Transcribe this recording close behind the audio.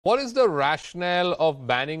What is the rationale of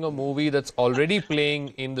banning a movie that's already playing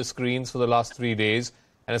in the screens for the last 3 days?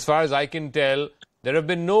 And as far as I can tell, there have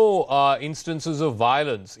been no instances of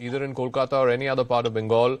violence, either in Kolkata or any other part of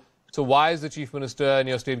Bengal. So why has the Chief Minister and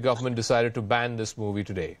your state government decided to ban this movie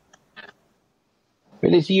today?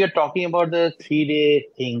 Well, you see, you're talking about the 3-day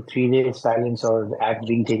thing, 3-day silence or the act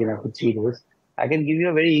being taken after 3 days. I can give you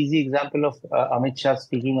a very easy example of Amit Shah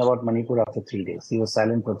speaking about Manipur after 3 days. He was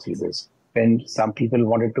silent for 3 days when some people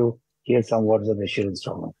wanted to hear some words of assurance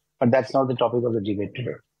from him. But that's not the topic of the debate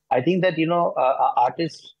today. I think that, an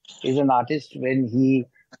artist is an artist when he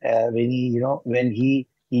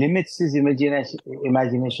limits his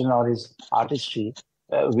imagination or his artistry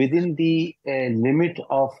within the limit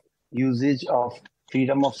of usage of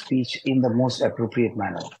freedom of speech in the most appropriate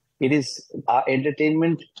manner. It is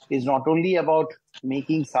entertainment is not only about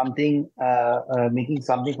making something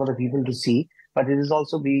for the people to see, but it is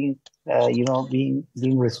also being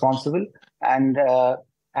responsible and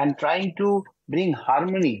trying to bring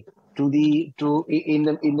harmony in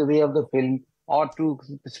the way of the film, or to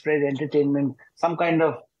spread entertainment, some kind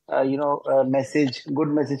of message, good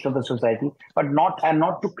message for the society, but not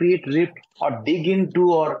to create rift or dig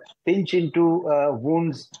into or pinch into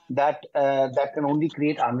wounds that can only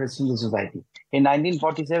create unrest in the society. In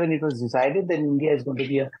 1947, it was decided that India is going to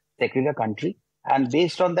be a secular country, and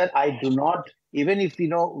based on that, I do not, even if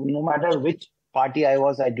no matter which party I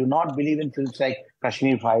was, I do not believe in films like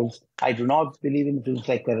Kashmir Files. I do not believe in films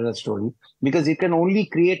like Kerala Story, because it can only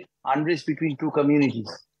create unrest between two communities.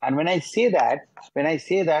 And when I say that, I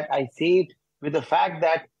say it with the fact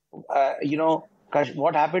that,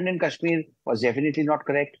 what happened in Kashmir was definitely not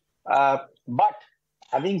correct. But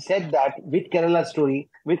having said that, with Kerala Story,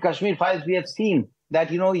 with Kashmir Files, we have seen that,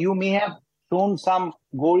 you may have shown some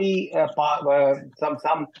gory, some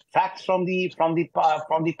facts from the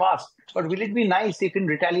past. But will it be nice if in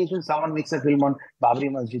retaliation someone makes a film on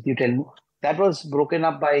Babri Masjid? You tell me. That was broken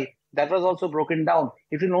up that was also broken down.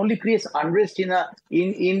 It will only create unrest if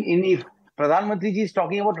Pradhan Mantri ji is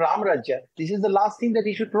talking about Ram Rajya. This is the last thing that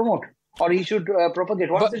he should promote or he should propagate.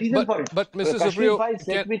 What's the reason for it? But Mr. SuPriyo,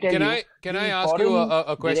 can I ask you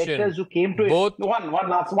a question? Directors who came to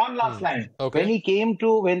one last line. Okay.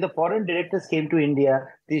 When the foreign directors came to India,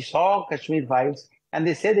 they saw Kashmir Files and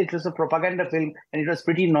they said it was a propaganda film and it was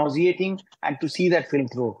pretty nauseating and to see that film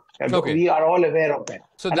through. Okay. We are all aware of that.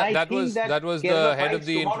 So that was the head of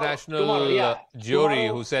the international jury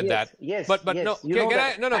who said that. Yes. But no.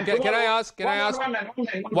 Can I ask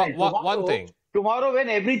one thing? Tomorrow, when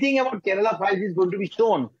everything about Kerala Files is going to be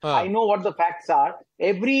shown, I know what the facts are.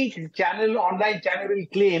 Every online channel will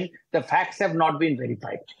claim the facts have not been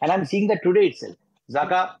verified, and I'm seeing that today itself.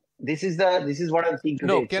 Zaka, this is what I'm seeing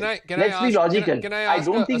today. No, Let's be logical. I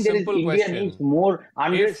don't think India needs more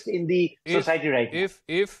unrest in the society right now.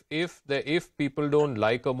 If people don't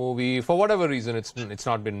like a movie for whatever reason, it's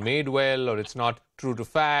not been made well, or it's not true to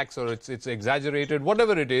facts, or it's exaggerated,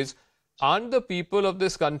 whatever it is, aren't the people of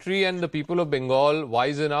this country and the people of Bengal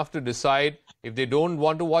wise enough to decide if they don't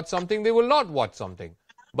want to watch something, they will not watch something?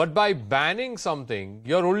 But by banning something,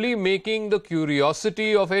 you're only making the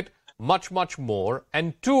curiosity of it much, much more.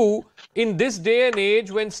 And two, in this day and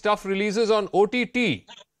age when stuff releases on OTT,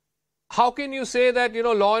 how can you say that,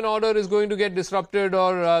 law and order is going to get disrupted,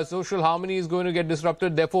 or social harmony is going to get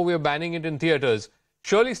disrupted, therefore we are banning it in theatres?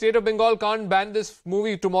 Surely State of Bengal can't ban this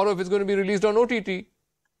movie tomorrow if it's going to be released on OTT.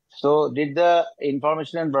 So did the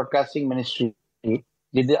Information and Broadcasting Ministry, did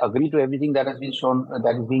they agree to everything that has been shown,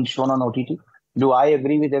 that is being shown on OTT? Do I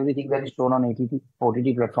agree with everything that is shown on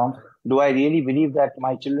OTT platforms? Do I really believe that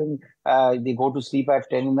my children, they go to sleep at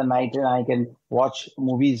 10 in the night and I can watch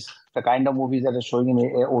movies, the kind of movies that are showing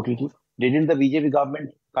in OTT? Didn't the BJP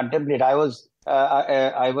government contemplate? I was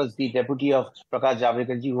the deputy of Prakash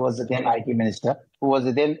Javadekar ji, who was the then IT minister, who was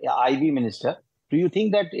the then IB minister. Do you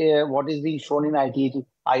think that what is being shown in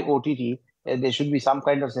OTT, there should be some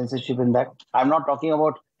kind of censorship in that? I'm not talking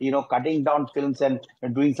about, cutting down films and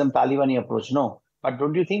doing some Talibani approach. No. But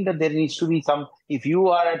don't you think that there needs to be some, if you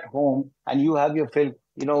are at home and you have your film,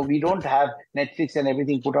 we don't have Netflix and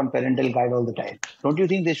everything put on parental guide all the time. Don't you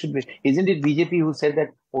think there should be? Isn't it BJP who said that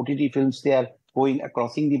OTT films, they are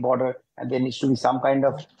crossing the border and there needs to be some kind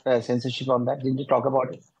of censorship on that? Didn't you talk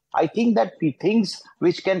about it? I think that things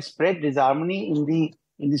which can spread disharmony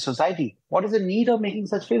in the society. What is the need of making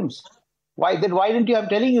such films? Why didn't you? I'm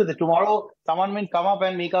telling you that tomorrow someone may come up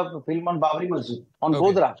and make a film on Babri Masjid, on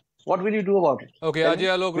Godra. What will you do about it? Okay, Ajay,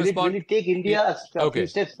 Alok, respond. Will it take India a few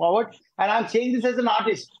steps forward? And I'm saying this as an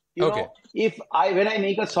artist. When I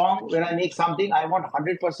make a song, when I make something, I want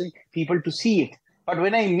 100% people to see it. But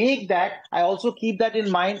when I make that, I also keep that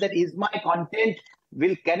in mind, that is my content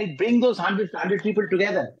can it bring those 100 people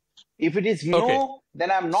together? If it is no, then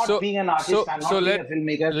I'm not being an artist, I'm not being a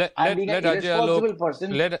filmmaker, I'm being an irresponsible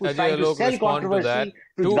person who's trying to sell controversy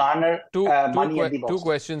to garner money at the box. Two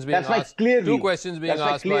questions being asked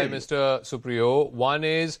by Mr. Supriyo. One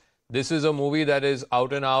is, this is a movie that is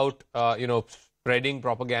out and out, spreading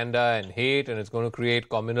propaganda and hate, and it's going to create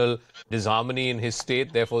communal disharmony in his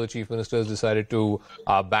state. Therefore, the Chief Minister has decided to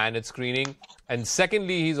ban its screening. And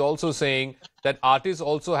secondly, he's also saying that artists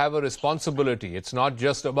also have a responsibility. It's not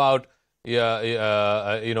just about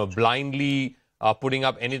blindly putting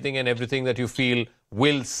up anything and everything that you feel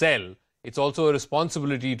will sell. It's also a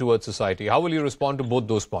responsibility towards society. How will you respond to both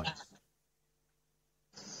those points?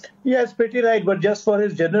 Yes, pretty right. But just for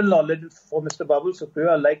his general knowledge, for Mr. Babul SuPriyo,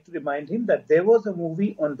 I'd like to remind him that there was a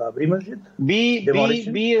movie on Babri Masjid. Be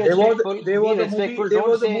respectful.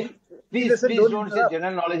 Please don't say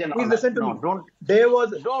general knowledge and all that. Listen to me. There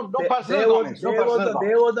was a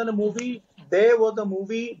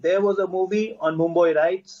movie on Mumbai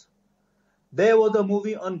riots. There was a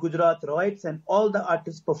movie on Gujarat riots, and all the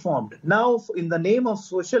artists performed. Now, in the name of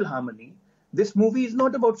social harmony, this movie is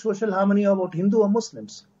not about social harmony or about Hindu or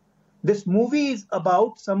Muslims. This movie is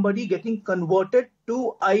about somebody getting converted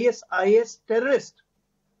to ISIS terrorist.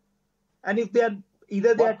 And if they are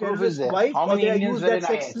either they are terrorist wives or they are used as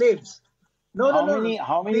sex slaves. How many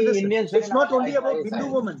Indians? It's not only about Hindu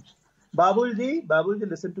women. Babulji,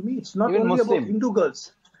 listen to me. It's not only about Hindu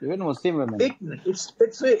girls. Even Muslim women.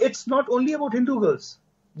 It's not only about Hindu girls.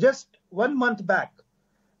 Just 1 month back,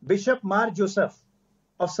 Bishop Mar Joseph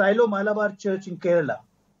of Silo Malabar Church in Kerala,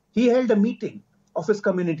 he held a meeting of his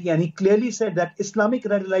community, and he clearly said that Islamic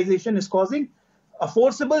radicalization is causing a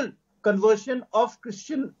forcible conversion of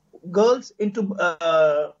Christian girls into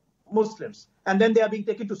Muslims, and then they are being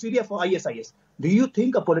taken to Syria for ISIS. Do you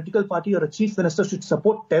think a political party or a chief minister should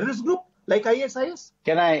support terrorist group like ISIS?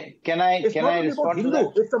 Can I respond to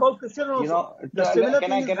that? It's about Christian also. The similar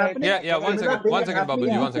thing is happening. Yeah. One second,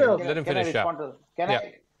 Babulji. 1 second. Let him finish. Let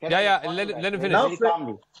him finish. Now,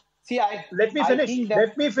 let me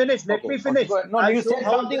finish. No, you said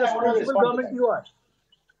something I want to respond to. You are.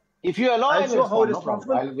 If you allow, I will respond. No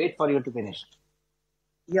problem. I'll wait for you to finish.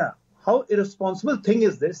 Yeah. How irresponsible thing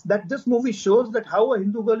is this? That this movie shows that how a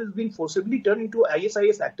Hindu girl is being forcibly turned into an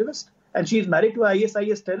ISIS activist, and she is married to an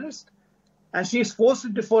ISIS terrorist, and she is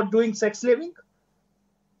forced for doing sex slaving.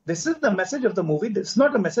 This is the message of the movie. This is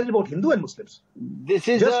not a message about Hindu and Muslims. This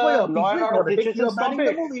is just for your law and order situation.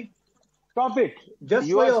 Stop it.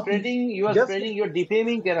 You're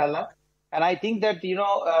defaming Kerala, and I think that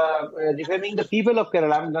defaming the people of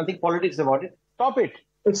Kerala. Nothing politics about it. Stop it.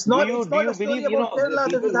 It's not a story about Kerala.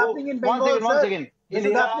 This is happening in Bengal. This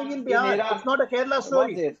is happening in Bihar. It's not a Kerala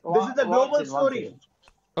story. This is a global story.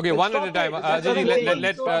 Okay, one at a time. Ajay,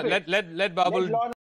 let Babul